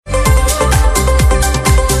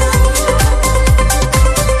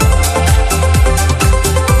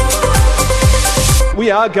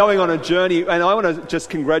We are going on a journey, and I want to just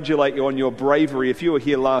congratulate you on your bravery. If you were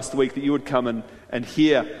here last week, that you would come and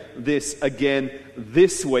hear this again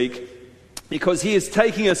this week, because he is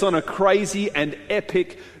taking us on a crazy and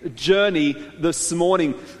epic journey this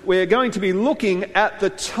morning. We're going to be looking at the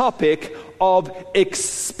topic of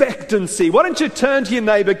expectancy. Why don't you turn to your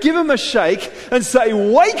neighbour, give him a shake and say,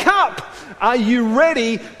 wake up! Are you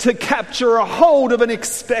ready to capture a hold of an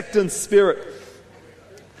expectant spirit?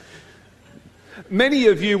 Many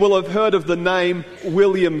of you will have heard of the name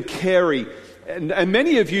William Carey. And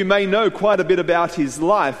many of you may know quite a bit about his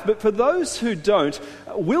life. But for those who don't,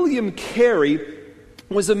 William Carey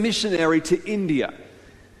was a missionary to India.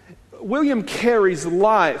 William Carey's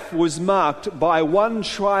life was marked by one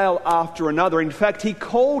trial after another. In fact, he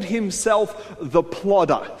called himself the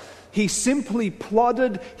plodder. He simply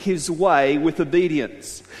plodded his way with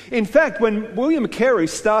obedience. In fact, when William Carey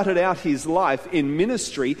started out his life in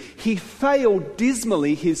ministry, he failed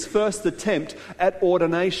dismally his first attempt at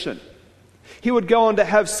ordination. He would go on to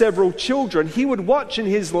have several children. He would watch in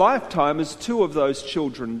his lifetime as 2 of those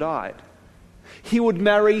children died. He would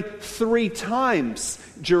marry 3 times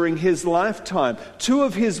during his lifetime. 2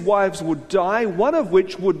 of his wives would die, one of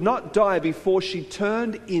which would not die before she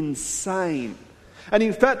turned insane. And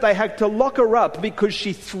in fact, they had to lock her up because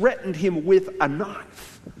she threatened him with a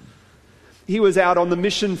knife. He was out on the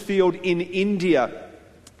mission field in India.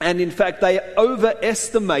 And in fact, they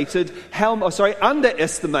underestimated how much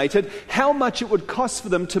it would cost for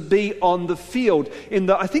them to be on the field.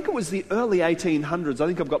 I think it was the early 1800s. I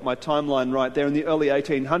think I've got my timeline right there, in the early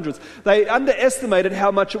 1800s. They underestimated how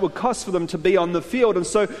much it would cost for them to be on the field. And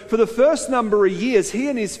so for the first number of years, he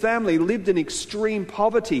and his family lived in extreme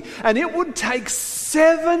poverty. And it would take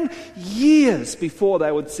 7 years before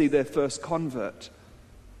they would see their first convert.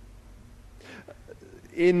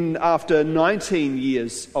 After 19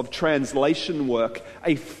 years of translation work,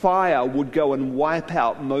 a fire would go and wipe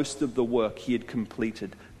out most of the work he had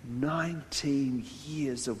completed. 19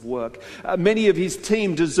 years of work. Many of his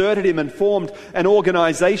team deserted him and formed an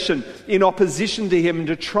organization in opposition to him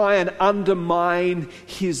to try and undermine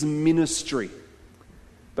his ministry.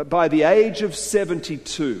 But by the age of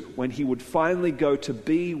 72, when he would finally go to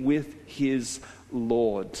be with his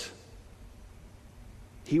Lord,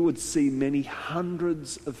 he would see many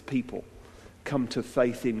hundreds of people come to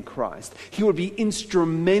faith in Christ. He would be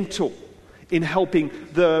instrumental in helping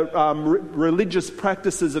the religious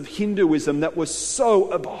practices of Hinduism that were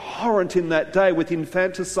so abhorrent in that day, with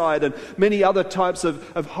infanticide and many other types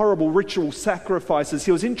of horrible ritual sacrifices.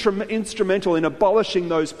 He was instrumental in abolishing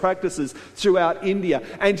those practices throughout India.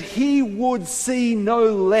 And he would see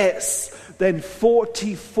no less than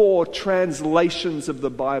 44 translations of the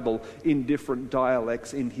Bible in different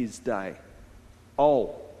dialects in his day.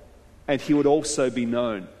 Oh, and he would also be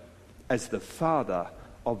known as the father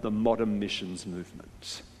of the modern missions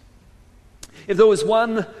movement. If there was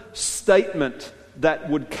one statement that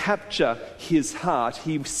would capture his heart,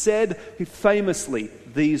 he said famously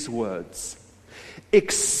these words: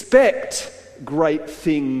 expect great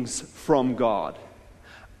things from God.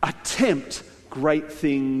 Attempt great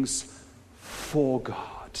things for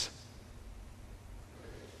God.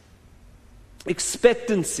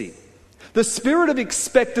 Expectancy. The spirit of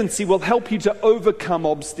expectancy will help you to overcome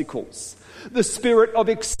obstacles. The spirit of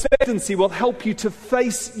expectancy will help you to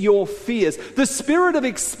face your fears. The spirit of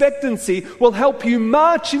expectancy will help you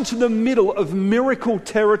march into the middle of miracle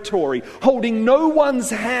territory, holding no one's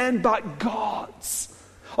hand but God's.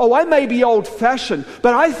 Oh, I may be old-fashioned,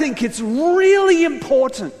 but I think it's really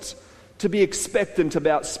important to be expectant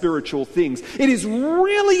about spiritual things. It is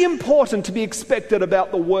really important to be expectant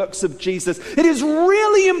about the works of Jesus. It is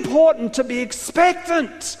really important to be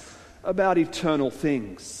expectant about eternal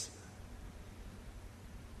things.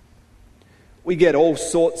 We get all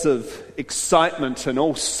sorts of excitement and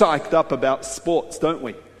all psyched up about sports, don't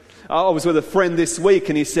we? I was with a friend this week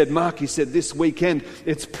and he said, Mark, this weekend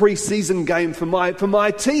it's pre-season game for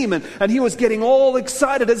my team. And he was getting all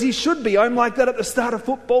excited, as he should be. I'm like that at the start of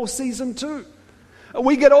football season too.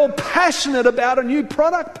 We get all passionate about a new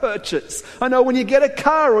product purchase. I know when you get a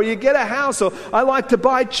car or you get a house, or I like to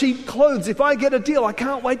buy cheap clothes. If I get a deal, I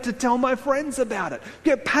can't wait to tell my friends about it.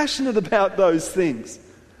 Get passionate about those things.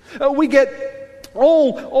 We get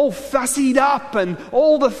all fussied up and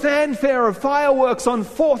all the fanfare of fireworks on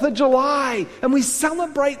 4th of July. And we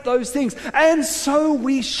celebrate those things. And so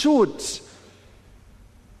we should.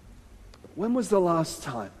 When was the last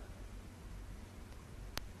time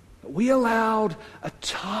we allowed a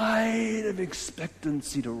tide of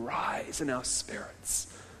expectancy to rise in our spirits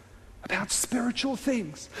about spiritual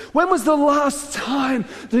things? When was the last time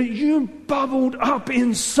that you bubbled up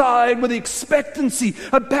inside with expectancy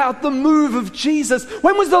about the move of Jesus?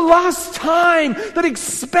 When was the last time that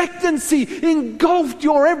expectancy engulfed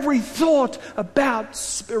your every thought about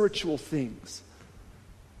spiritual things?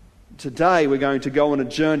 Today we're going to go on a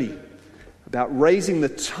journey about raising the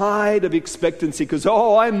tide of expectancy, because,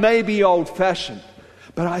 I may be old-fashioned,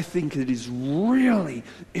 but I think it is really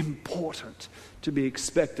important to be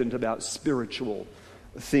expectant about spiritual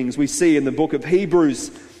things. We see in the book of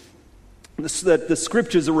Hebrews that the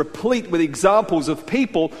scriptures are replete with examples of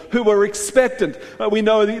people who were expectant. We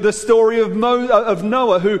know the story of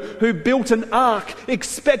Noah who built an ark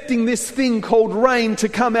expecting this thing called rain to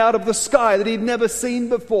come out of the sky that he'd never seen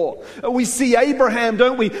before. We see Abraham,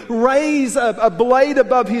 don't we, raise a blade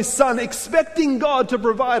above his son, expecting God to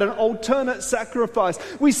provide an alternate sacrifice.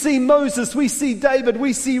 We see Moses, we see David,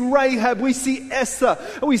 we see Rahab, we see Esther,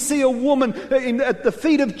 we see a woman at the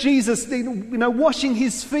feet of Jesus, washing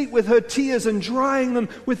his feet with her tears and drying them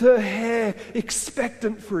with her hair,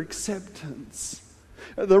 expectant for acceptance.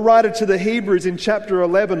 The writer to the Hebrews in chapter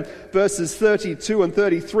 11, verses 32 and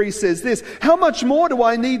 33 says this: "How much more do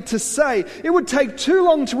I need to say? It would take too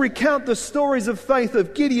long to recount the stories of faith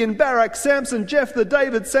of Gideon, Barak, Samson, Jephthah,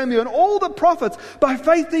 David, Samuel, and all the prophets. By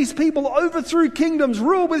faith these people overthrew kingdoms,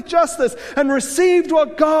 ruled with justice, and received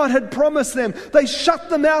what God had promised them. They shut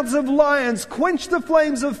the mouths of lions, quenched the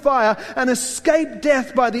flames of fire, and escaped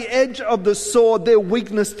death by the edge of the sword. Their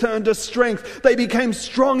weakness turned to strength. They became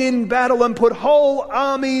strong in battle and put whole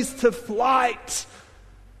armies to flight."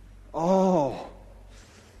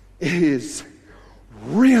 It is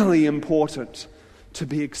really important to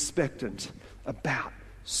be expectant about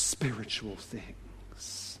spiritual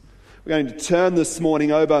things. We're going to turn this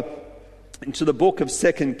morning over into the book of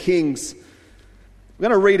 2 Kings. We're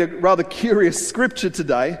going to read a rather curious scripture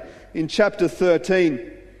today in chapter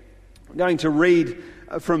 13. We're going to read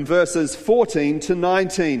from verses 14 to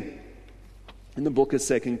 19. In the book of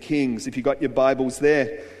 2 Kings, if you've got your Bibles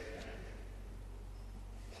there.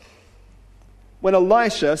 When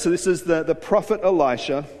Elisha, so this is the prophet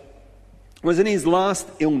Elisha, was in his last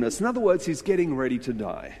illness, in other words, he's getting ready to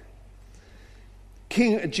die,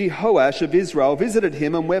 King Jehoash of Israel visited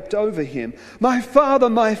him and wept over him. my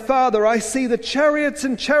father, I see the chariots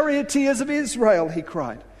and charioteers of Israel," he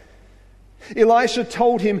cried. Elisha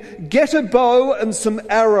told him, "Get a bow and some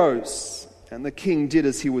arrows." And the king did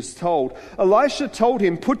as he was told. Elisha told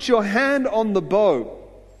him, "Put your hand on the bow."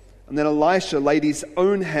 And then Elisha laid his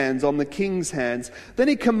own hands on the king's hands. Then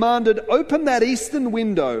he commanded, "Open that eastern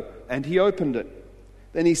window." And he opened it.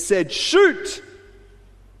 Then he said, "Shoot!"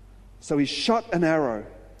 So he shot an arrow.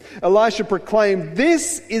 Elisha proclaimed,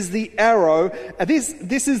 "This is the arrow,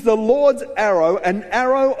 this is the Lord's arrow, an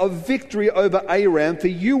arrow of victory over Aram, for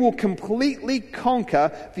you will completely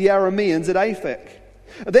conquer the Arameans at Aphek."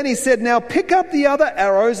 Then he said, "Now pick up the other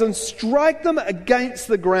arrows and strike them against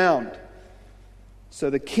the ground." So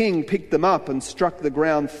the king picked them up and struck the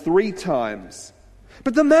ground 3 times.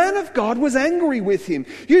 But the man of God was angry with him.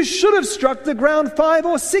 "You should have struck the ground 5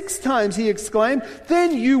 or 6 times, he exclaimed.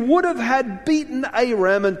 "Then you would have had beaten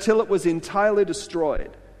Aram until it was entirely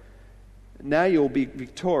destroyed. Now you'll be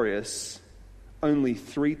victorious only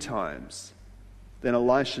 3 times. Then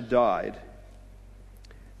Elisha died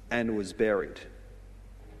and was buried.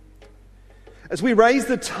 As we raise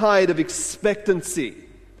the tide of expectancy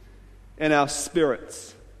in our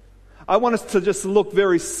spirits, I want us to just look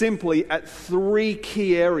very simply at 3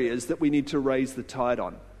 key areas that we need to raise the tide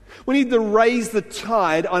on. We need to raise the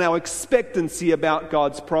tide on our expectancy about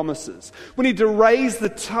God's promises. We need to raise the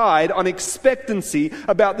tide on expectancy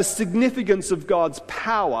about the significance of God's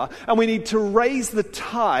power. And we need to raise the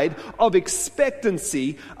tide of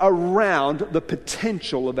expectancy around the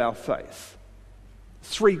potential of our faith.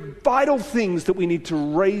 3 vital things that we need to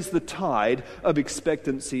raise the tide of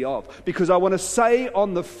expectancy of. Because I want to say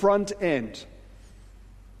on the front end,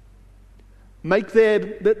 let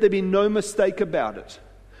there be no mistake about it.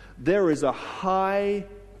 There is a high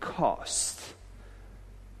cost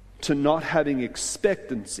to not having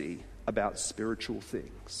expectancy about spiritual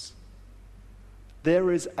things.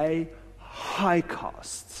 There is a high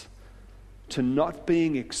cost to not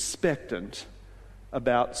being expectant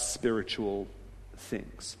about spiritual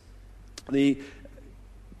things. The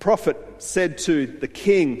prophet said to the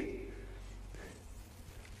king,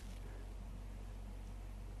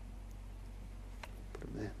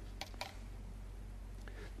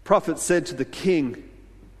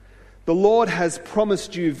 "The Lord has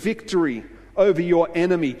promised you victory over your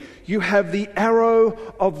enemy. You have the arrow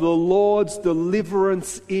of the Lord's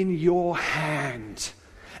deliverance in your hand,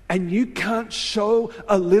 and you can't show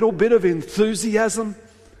a little bit of enthusiasm?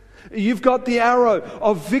 You've got the arrow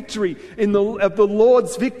of victory of the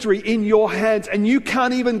Lord's victory in your hands, and you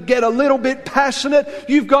can't even get a little bit passionate.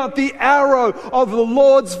 You've got the arrow of the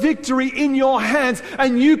Lord's victory in your hands,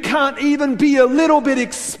 and you can't even be a little bit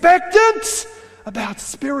expectant about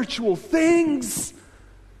spiritual things.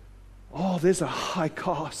 Oh, there's a high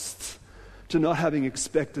cost to not having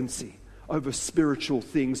expectancy over spiritual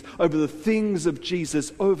things, over the things of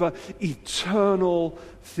Jesus, over eternal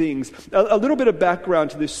things. A little bit of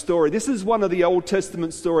background to this story. This is one of the Old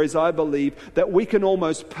Testament stories, I believe, that we can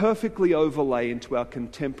almost perfectly overlay into our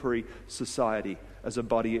contemporary society as a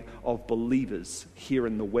body of believers here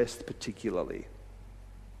in the West particularly.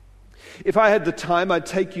 If I had the time, I'd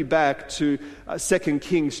take you back to 2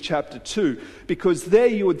 Kings chapter 2, because there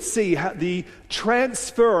you would see the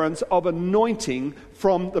transference of anointing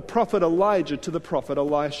from the prophet Elijah to the prophet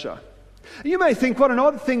Elisha. You may think, what an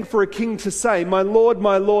odd thing for a king to say, my Lord,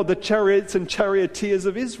 the chariots and charioteers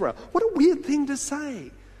of Israel. What a weird thing to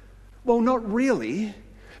say. Well, not really,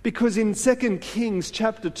 because in 2 Kings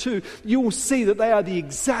chapter 2, you will see that they are the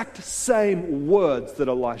exact same words that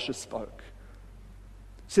Elisha spoke.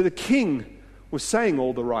 See, the king was saying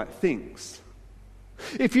all the right things.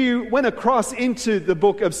 If you went across into the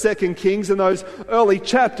book of 2 Kings in those early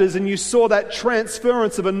chapters and you saw that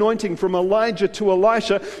transference of anointing from Elijah to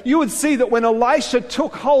Elisha, you would see that when Elisha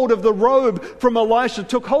took hold of the robe from Elisha,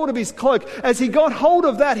 took hold of his cloak, as he got hold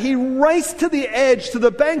of that, he raced to the edge, to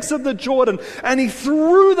the banks of the Jordan, and he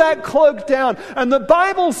threw that cloak down. And the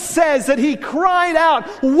Bible says that he cried out,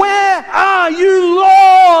 "Where are you,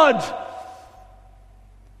 Lord?"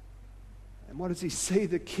 And what does he see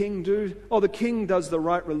the king do? Oh, the king does the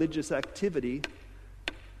right religious activity.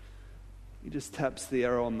 He just taps the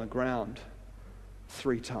arrow on the ground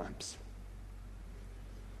 3 times.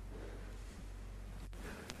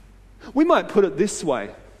 We might put it this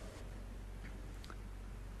way.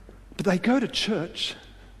 But they go to church.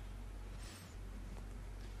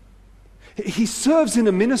 He serves in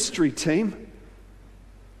a ministry team.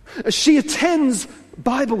 She attends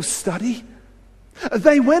Bible study.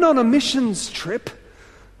 They went on a missions trip.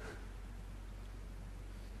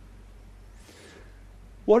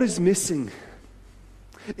 What is missing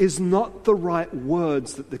is not the right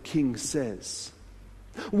words that the king says.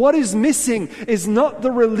 What is missing is not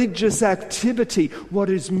the religious activity.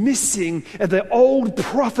 What is missing, and the old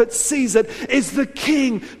prophet sees it, is the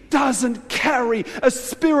king doesn't carry a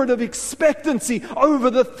spirit of expectancy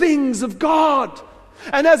over the things of God.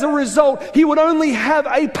 And as a result, he would only have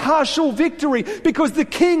a partial victory because the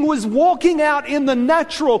king was walking out in the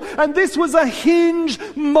natural. And this was a hinge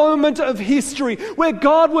moment of history where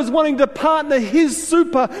God was wanting to partner his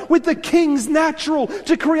super with the king's natural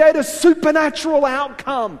to create a supernatural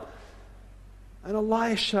outcome. And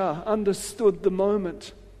Elisha understood the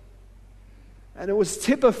moment. And it was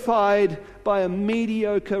typified by a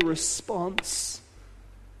mediocre response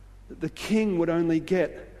that the king would only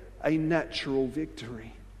get a natural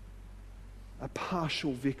victory, a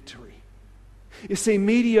partial victory. You see,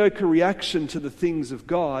 mediocre reaction to the things of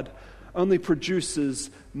God only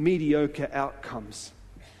produces mediocre outcomes.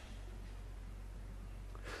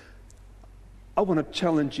 I want to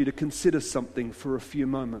challenge you to consider something for a few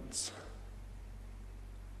moments.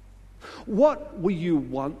 What were you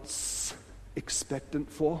once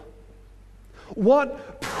expectant for?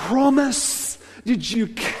 What promise did you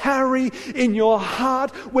carry in your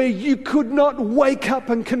heart where you could not wake up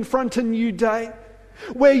and confront a new day?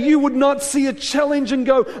 Where you would not see a challenge and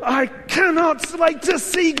go, I cannot wait to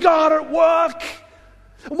see God at work?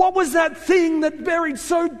 What was that thing that buried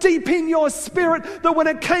so deep in your spirit that when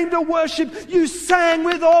it came to worship, you sang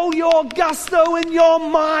with all your gusto and your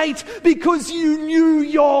might because you knew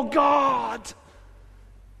your God?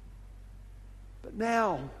 But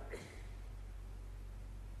now,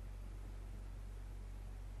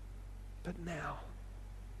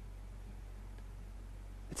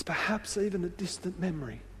 it's perhaps even a distant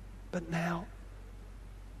memory, but now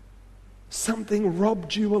something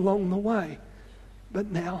robbed you along the way, but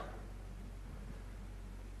now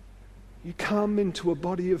you come into a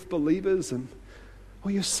body of believers and,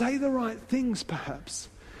 well, you say the right things perhaps,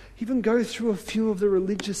 even go through a few of the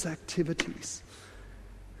religious activities,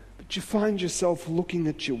 but you find yourself looking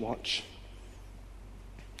at your watch,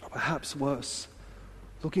 or perhaps worse,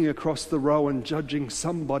 looking across the row and judging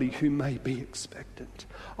somebody who may be expectant.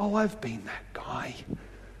 Oh, I've been that guy.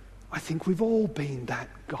 I think we've all been that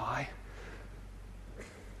guy.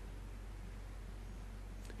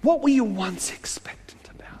 What were you once expectant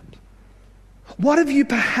about? What have you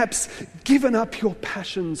perhaps given up your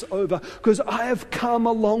passions over? Because I have come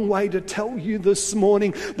a long way to tell you this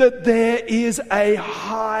morning that there is a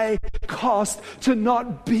high cost to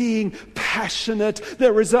not being passionate.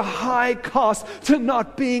 There is a high cost to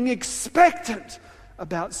not being expectant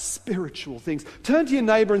about spiritual things. Turn to your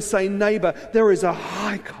neighbor and say, neighbor, there is a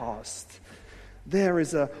high cost. There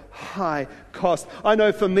is a high cost. I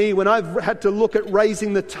know for me, when I've had to look at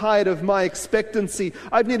raising the tide of my expectancy,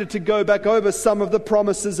 I've needed to go back over some of the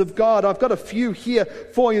promises of God. I've got a few here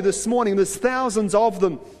for you this morning. There's thousands of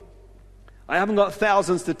them. I haven't got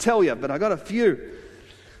thousands to tell you, but I got a few.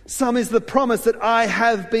 Some is the promise that I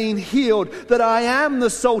have been healed, that I am the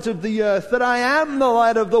salt of the earth, that I am the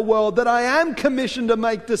light of the world, that I am commissioned to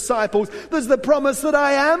make disciples. There's the promise that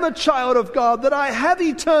I am a child of God, that I have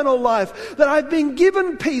eternal life, that I've been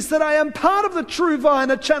given peace, that I am part of the true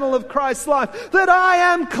vine, a channel of Christ's life, that I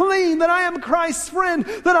am clean, that I am Christ's friend,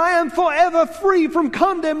 that I am forever free from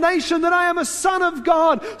condemnation, that I am a son of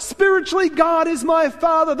God. Spiritually, God is my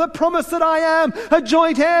Father. The promise that I am a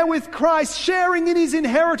joint heir with Christ, sharing in his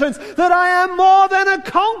inheritance, that I am more than a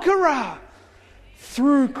conqueror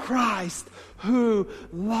through Christ who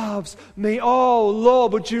loves me. Oh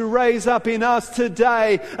Lord, would you raise up in us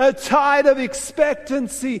today a tide of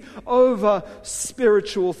expectancy over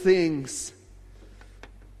spiritual things.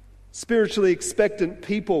 Spiritually expectant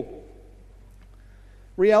people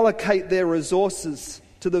reallocate their resources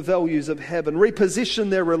to the values of heaven,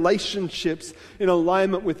 reposition their relationships in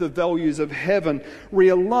alignment with the values of heaven,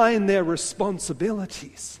 realign their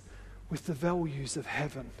responsibilities with the values of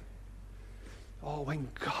heaven. Oh, when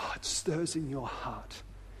God stirs in your heart,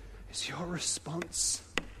 is your response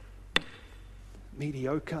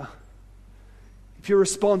mediocre? If your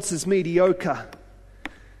response is mediocre,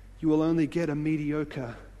 you will only get a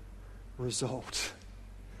mediocre result.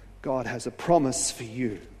 God has a promise for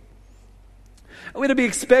you. We're to be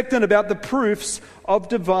expectant about the proofs of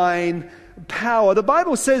divine power. The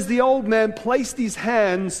Bible says the old man placed his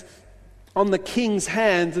hands on the king's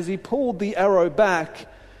hands as he pulled the arrow back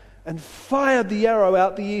and fired the arrow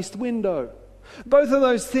out the east window. Both of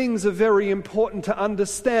those things are very important to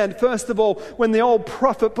understand. First of all, when the old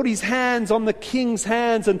prophet put his hands on the king's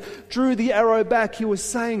hands and drew the arrow back, he was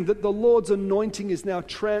saying that the Lord's anointing is now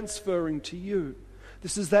transferring to you.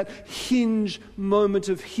 This is that hinge moment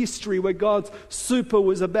of history where God's super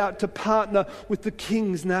was about to partner with the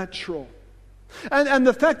king's natural. And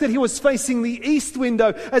the fact that he was facing the east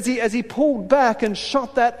window as he pulled back and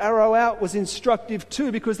shot that arrow out was instructive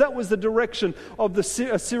too, because that was the direction of the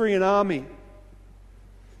Assyrian army.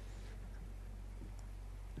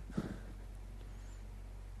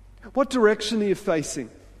 What direction are you facing?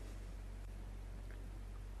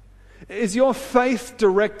 Is your faith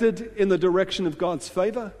directed in the direction of God's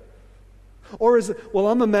favor? Or is it, well,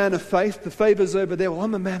 I'm a man of faith, the favor's over there. Well,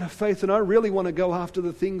 I'm a man of faith and I really want to go after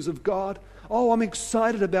the things of God. Oh, I'm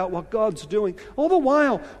excited about what God's doing. All the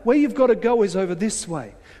while, where you've got to go is over this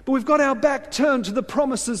way. But we've got our back turned to the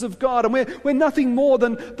promises of God, and we're nothing more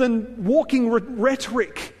than walking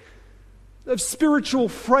rhetoric of spiritual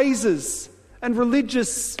phrases and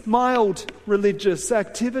mild religious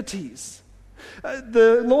activities.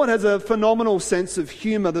 The Lord has a phenomenal sense of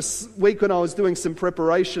humor. This week when I was doing some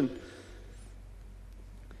preparation,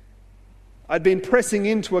 I'd been pressing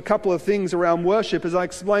into a couple of things around worship. As I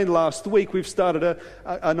explained last week, we've started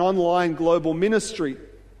an online global ministry.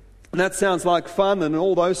 And that sounds like fun and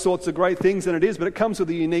all those sorts of great things, and it is, but it comes with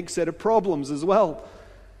a unique set of problems as well.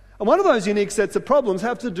 And one of those unique sets of problems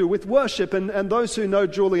have to do with worship. And those who know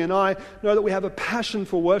Julie and I know that we have a passion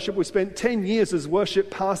for worship. We spent 10 years as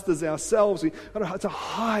worship pastors ourselves. It's a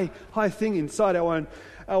high thing inside our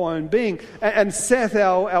own being. And Seth,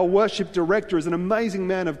 our worship director, is an amazing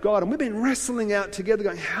man of God. And we've been wrestling out together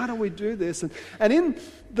going, how do we do this? And in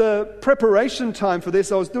the preparation time for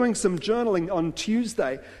this, I was doing some journaling on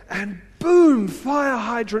Tuesday. And boom, fire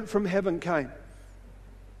hydrant from heaven came.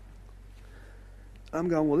 I'm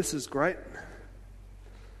going, well, this is great.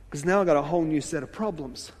 Because now I've got a whole new set of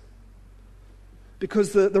problems.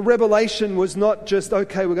 Because the revelation was not just,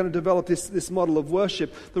 okay, we're going to develop this model of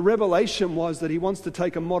worship. The revelation was that he wants to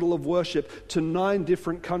take a model of worship to 9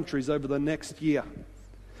 different countries over the next year.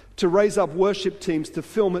 To raise up worship teams, to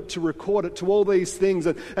film it, to record it, to all these things,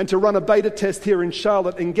 and to run a beta test here in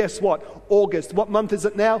Charlotte. And guess what? August. What month is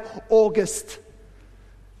it now? August.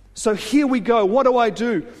 So here we go. What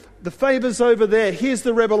do? The favor's over there. Here's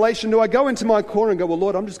the revelation. Do I go into my corner and go, well,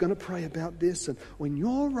 Lord, I'm just going to pray about this. And when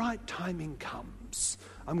your right timing comes,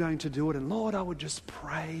 I'm going to do it. And Lord, I would just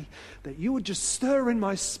pray that you would just stir in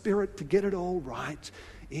my spirit to get it all right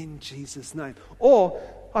in Jesus' name. Or,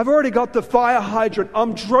 I've already got the fire hydrant.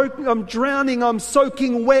 I'm drowning. I'm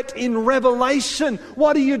soaking wet in revelation.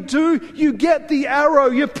 What do? You get the arrow.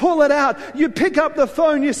 You pull it out. You pick up the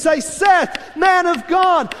phone. You say, Seth, man of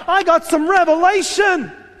God, I got some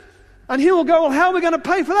revelation. And he will go, well, how are we going to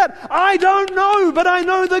pay for that? I don't know, but I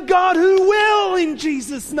know the God who will in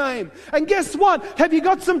Jesus' name. And guess what? Have you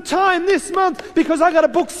got some time this month? Because I got to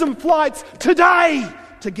book some flights today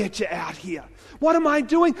to get you out here. What am I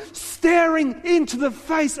doing? Staring into the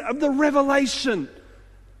face of the revelation.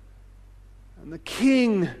 And the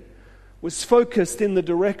king was focused in the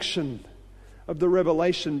direction of the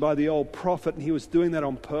revelation by the old prophet, and he was doing that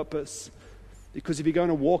on purpose. Because if you're going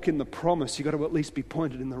to walk in the promise, you've got to at least be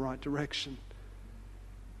pointed in the right direction.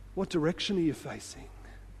 What direction are you facing?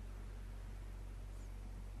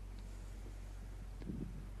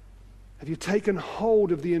 Have you taken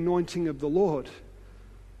hold of the anointing of the Lord?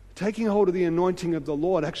 Taking hold of the anointing of the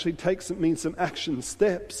Lord actually means some action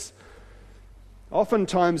steps.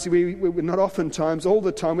 Oftentimes, not oftentimes, all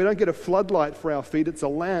the time, we don't get a floodlight for our feet, it's a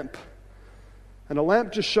lamp. And a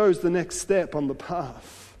lamp just shows the next step on the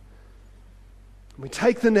path. And we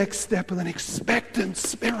take the next step with an expectant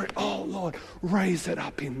spirit. Oh Lord, raise it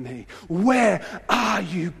up in me. Where are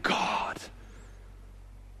you, God?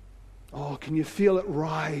 Oh, can you feel it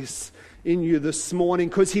rise in you this morning?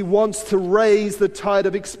 Because he wants to raise the tide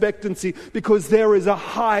of expectancy, because there is a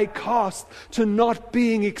high cost to not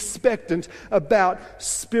being expectant about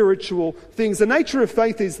spiritual things. The nature of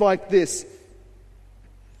faith is like this.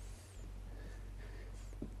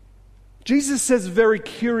 Jesus says a very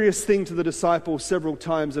curious thing to the disciples several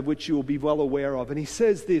times, of which you will be well aware of. And he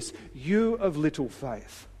says this, you of little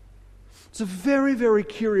faith. It's a very, very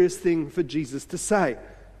curious thing for Jesus to say.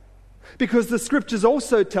 Because the scriptures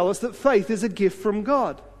also tell us that faith is a gift from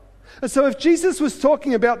God. And so if Jesus was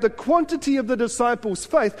talking about the quantity of the disciples'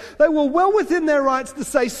 faith, they were well within their rights to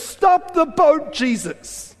say, stop the boat,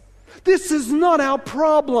 Jesus. This is not our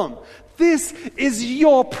problem. This is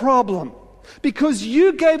your problem. Because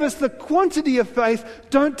you gave us the quantity of faith,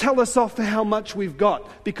 don't tell us off for how much we've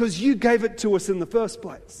got, because you gave it to us in the first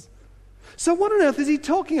place. So what on earth is he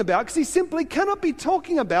talking about? Because he simply cannot be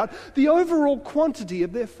talking about the overall quantity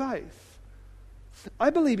of their faith.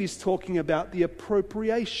 I believe he's talking about the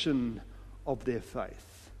appropriation of their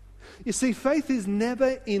faith. You see, faith is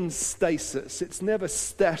never in stasis. It's never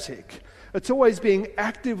static. It's always being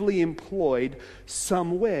actively employed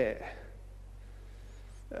somewhere.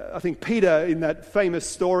 I think Peter, in that famous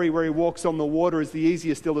story where he walks on the water, is the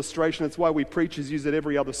easiest illustration. It's why we preachers use it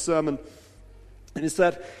every other sermon. And it's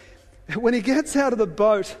that when he gets out of the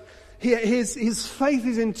boat, his faith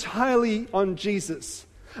is entirely on Jesus.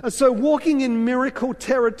 And so walking in miracle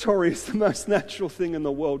territory is the most natural thing in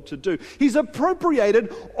the world to do. He's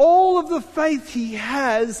appropriated all of the faith he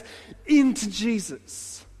has into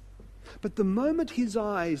Jesus. But the moment his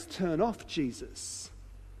eyes turn off Jesus,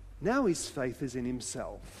 now his faith is in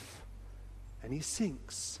himself, and he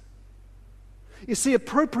sinks. You see,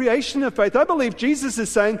 appropriation of faith. I believe Jesus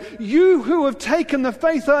is saying, you who have taken the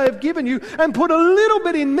faith I have given you and put a little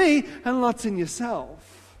bit in me and lots in yourself.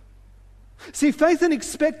 See, faith and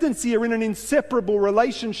expectancy are in an inseparable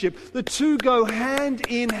relationship. The two go hand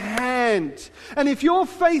in hand. And if your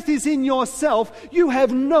faith is in yourself, you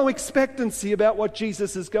have no expectancy about what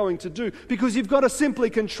Jesus is going to do, because you've got to simply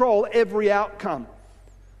control every outcome.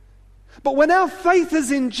 But when our faith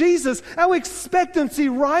is in Jesus, our expectancy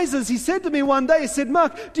rises. He said to me one day, he said,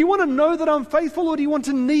 Mark, do you want to know that I'm faithful, or do you want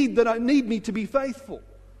to need me to be faithful?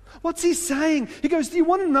 What's he saying? He goes, do you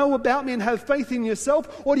want to know about me and have faith in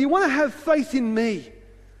yourself, or do you want to have faith in me?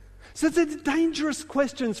 So they're dangerous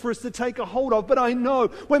questions for us to take a hold of, but I know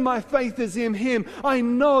when my faith is in him. I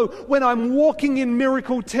know when I'm walking in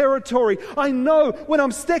miracle territory. I know when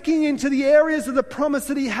I'm stepping into the areas of the promise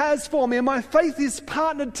that he has for me, and my faith is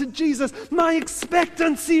partnered to Jesus, my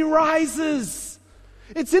expectancy rises.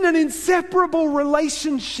 It's in an inseparable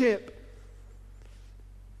relationship.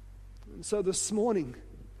 And so this morning,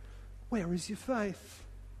 where is your faith?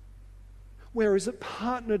 Where is it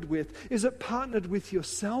partnered with? Is it partnered with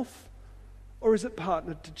yourself, or is it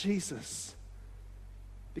partnered to Jesus?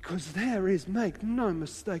 Because there is, make no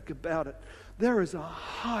mistake about it, there is a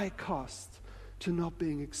high cost to not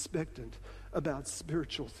being expectant about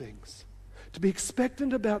spiritual things. To be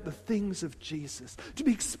expectant about the things of Jesus. To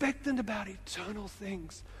be expectant about eternal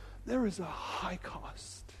things. There is a high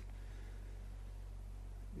cost.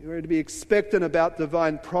 You're to be expectant about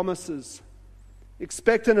divine promises.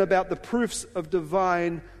 Expectant about the proofs of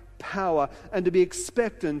divine power, and to be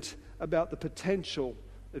expectant about the potential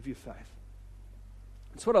of your faith.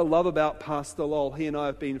 It's what I love about Pastor Lowell. He and I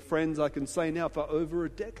have been friends, I can say now, for over a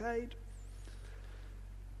decade.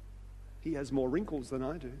 He has more wrinkles than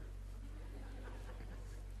I do.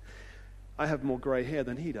 I have more grey hair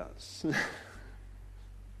than he does.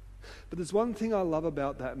 But there's one thing I love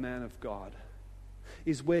about that man of God,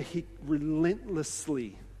 is where he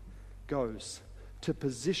relentlessly goes to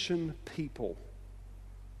position people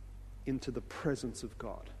into the presence of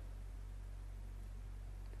God.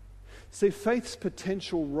 See, faith's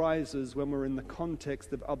potential rises when we're in the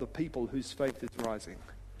context of other people whose faith is rising.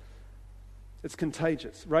 It's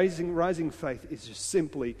contagious. Rising faith is just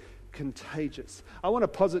simply contagious. I want to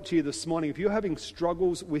posit to you this morning, if you're having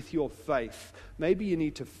struggles with your faith, maybe you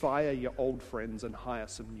need to fire your old friends and hire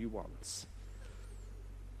some new ones.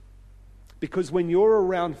 Because when you're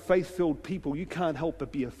around faith-filled people, you can't help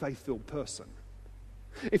but be a faith-filled person.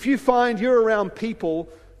 If you find you're around people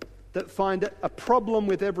that find a problem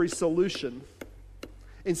with every solution,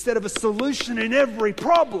 instead of a solution in every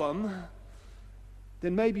problem,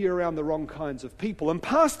 then maybe you're around the wrong kinds of people. And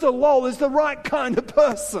Pastor Lowell is the right kind of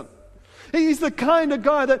person. He's the kind of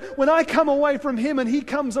guy that when I come away from him and he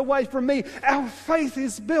comes away from me, our faith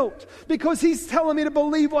is built because he's telling me to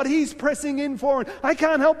believe what he's pressing in for. And I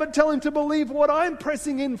can't help but tell him to believe what I'm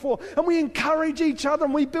pressing in for. And we encourage each other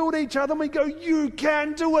and we build each other and we go, you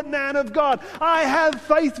can do it, man of God. I have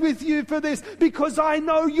faith with you for this because I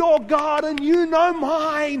know your God and you know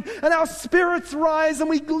mine. And our spirits rise and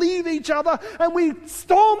we leave each other and we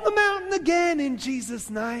storm the mountain again in Jesus'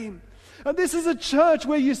 name. And this is a church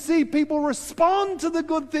where you see people respond to the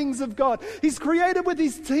good things of God. He's created with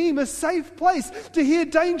his team a safe place to hear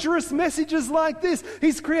dangerous messages like this.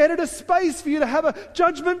 He's created a space for you to have a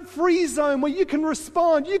judgment-free zone where you can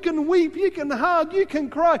respond, you can weep, you can hug, you can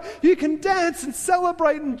cry, you can dance and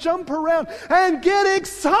celebrate and jump around and get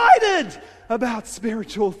excited about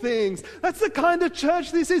spiritual things. That's the kind of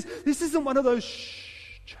church this is. This isn't one of those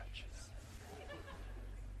churches.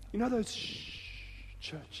 You know those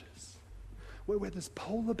churches? Where there's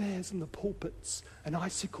polar bears in the pulpits and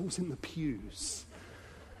icicles in the pews.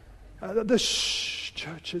 The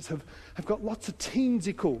churches have got lots of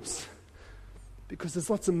teensicles because there's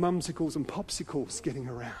lots of mumsicles and popsicles getting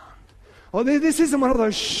around. Oh, this isn't one of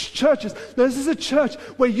those churches. This is a church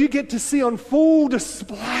where you get to see on full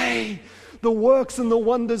display the works and the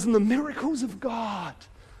wonders and the miracles of God.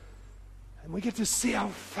 And we get to see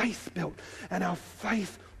our faith built and our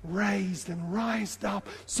faith raised and rised up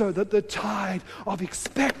so that the tide of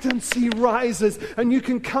expectancy rises and you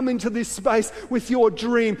can come into this space with your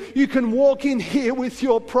dream. You can walk in here with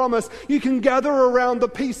your promise. You can gather around the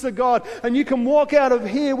peace of God and you can walk out of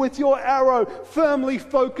here with your arrow firmly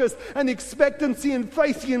focused and expectancy and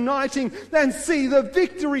faith uniting and see the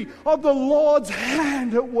victory of the Lord's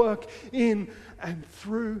hand at work in and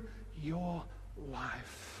through your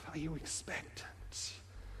life. Are you expectant?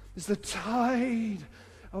 Is the tide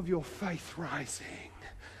of your faith rising?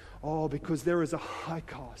 Oh, because there is a high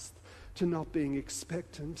cost to not being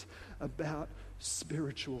expectant about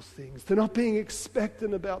spiritual things, to not being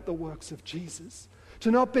expectant about the works of Jesus,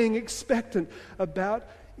 to not being expectant about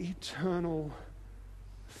eternal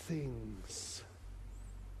things.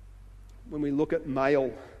 When we look at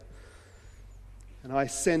mail, and I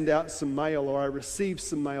send out some mail or I receive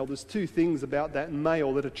some mail, there's two things about that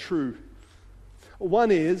mail that are true.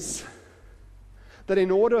 One is that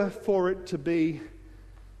in order for it to be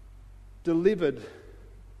delivered,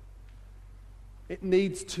 it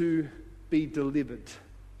needs to be delivered.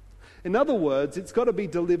 In other words, it's got to be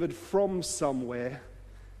delivered from somewhere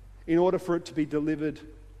in order for it to be delivered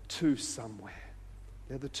to somewhere.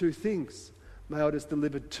 They're the two things. Mail is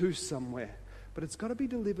delivered to somewhere, but it's got to be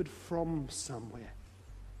delivered from somewhere.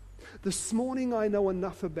 This morning I know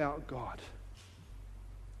enough about God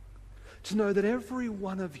to know that every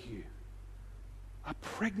one of you are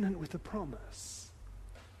pregnant with a promise.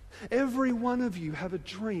 Every one of you have a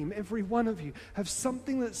dream. Every one of you have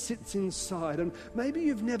something that sits inside. And maybe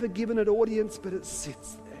you've never given it audience, but it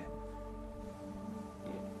sits there.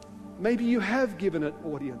 Maybe you have given it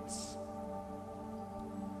audience.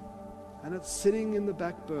 And it's sitting in the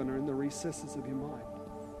back burner in the recesses of your mind.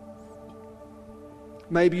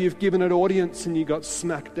 Maybe you've given it audience and you got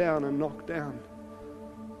smacked down and knocked down.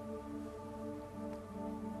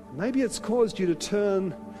 Maybe it's caused you to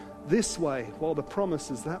turn this way while the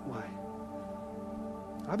promise is that way.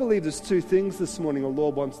 I believe there's two things this morning the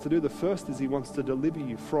Lord wants to do. The first is He wants to deliver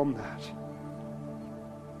you from that.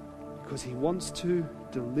 Because He wants to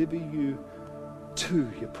deliver you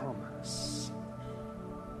to your promise.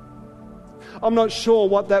 I'm not sure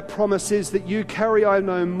what that promise is that you carry. I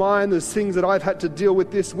know mine. There's things that I've had to deal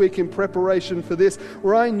with this week in preparation for this,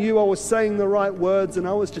 where I knew I was saying the right words and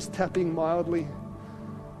I was just tapping mildly.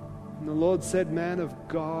 And the Lord said, man of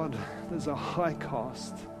God, there's a high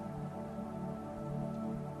cost.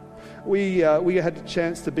 We had the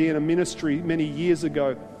chance to be in a ministry many years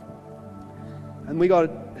ago, and we got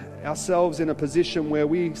ourselves in a position where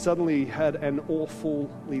we suddenly had an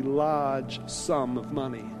awfully large sum of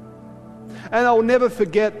money. And I'll never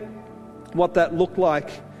forget what that looked like.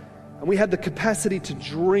 And we had the capacity to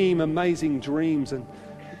dream amazing dreams and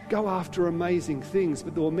go after amazing things.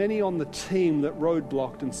 But there were many on the team that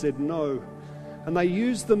roadblocked and said no. And they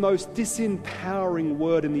used the most disempowering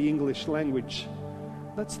word in the English language.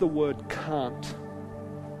 That's the word can't.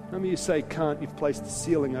 When you say can't, you've placed a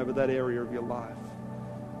ceiling over that area of your life.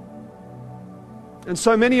 And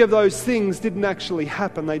so many of those things didn't actually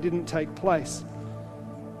happen. They didn't take place.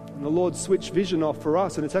 And the Lord switched vision off for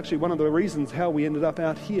us, and it's actually one of the reasons how we ended up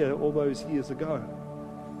out here all those years ago.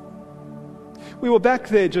 We were back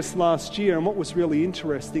there just last year, and what was really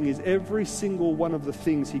interesting is every single one of the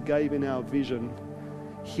things He gave in our vision,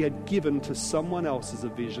 He had given to someone else as a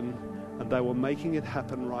vision, and they were making it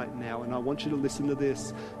happen right now. And I want you to listen to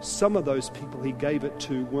this. Some of those people He gave it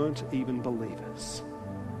to weren't even believers,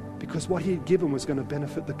 because what He had given was going to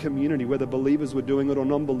benefit the community, whether believers were doing it or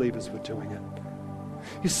non-believers were doing it.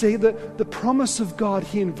 You see, the promise of God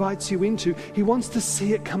He invites you into, He wants to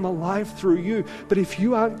see it come alive through you. But if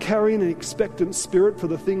you aren't carrying an expectant spirit for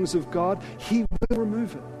the things of God, He will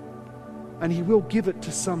remove it. And He will give it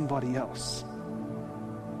to somebody else.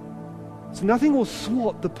 So nothing will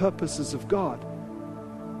thwart the purposes of God.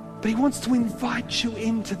 But He wants to invite you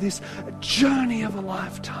into this journey of a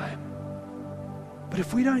lifetime. But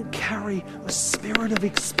if we don't carry a spirit of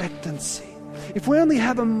expectancy, if we only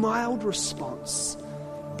have a mild response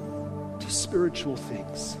to spiritual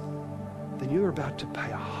things, then you're about to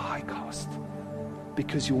pay a high cost,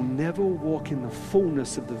 because you'll never walk in the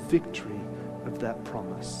fullness of the victory of that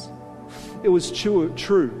promise. It was true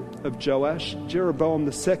of Joash. Jeroboam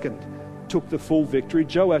II took the full victory.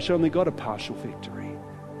 Joash only got a partial victory.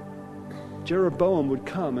 Jeroboam would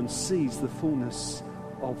come and seize the fullness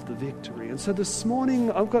of the victory. And so this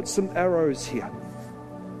morning, I've got some arrows here.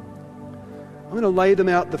 I'm going to lay them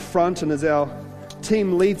out the front, and as our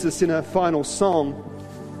team leads us in a final song,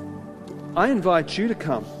 I invite you to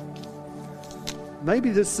come.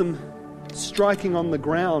 Maybe there's some striking on the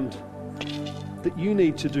ground that you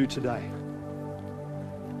need to do today.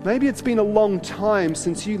 Maybe it's been a long time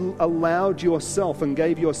since you allowed yourself and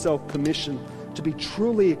gave yourself permission to be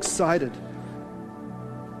truly excited,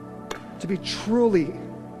 to be truly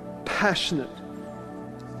passionate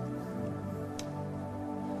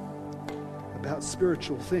about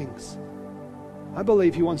spiritual things. I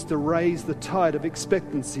believe He wants to raise the tide of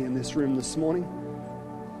expectancy in this room this morning,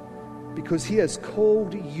 because He has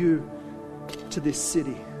called you to this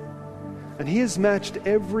city, and He has matched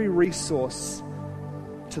every resource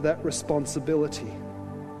to that responsibility.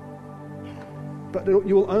 But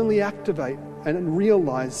you will only activate and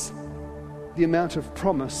realize the amount of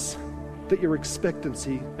promise that your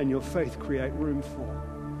expectancy and your faith create room for.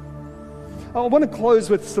 I want to close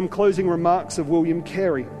with some closing remarks of William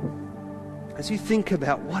Carey. As you think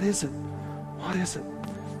about what is it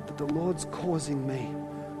that the Lord's causing me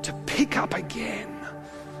to pick up again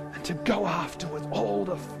and to go after with all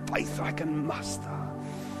the faith I can muster.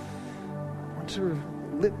 I want to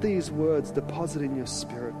let these words deposit in your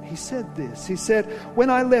spirit. He said this. He said, "When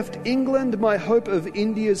I left England, my hope of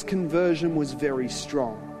India's conversion was very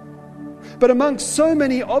strong. But amongst so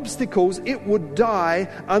many obstacles, it would die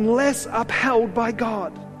unless upheld by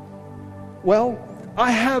God. Well,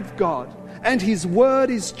 I have God, and His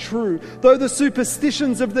word is true, though the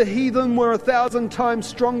superstitions of the heathen were 1,000 times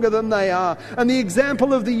stronger than they are, and the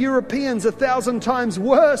example of the Europeans 1,000 times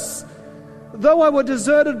worse. Though I were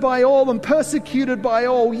deserted by all and persecuted by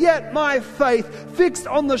all, yet my faith, fixed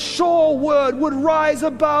on the sure word, would rise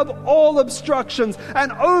above all obstructions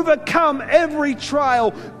and overcome every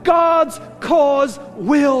trial. God's cause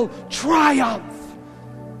will triumph."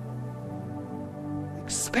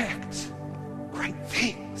 Expect great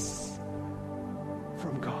things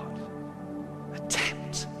from God.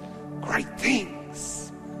 Attempt great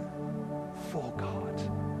things for God.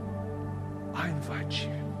 I invite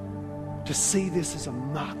you to see this as a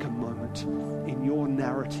marker moment in your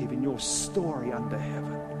narrative, in your story under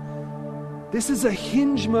heaven. This is a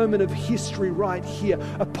hinge moment of history right here,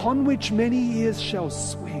 upon which many years shall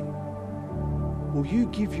swing. Will you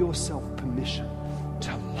give yourself permission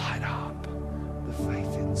to light up the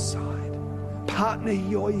faith inside? Partner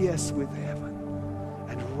your yes with heaven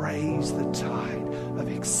and raise the tide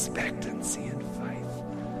of expectancy and faith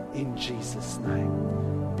in Jesus'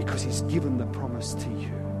 name, because he's given the promise to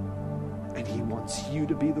you, and he wants you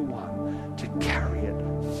to be the one to carry it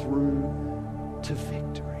through to victory.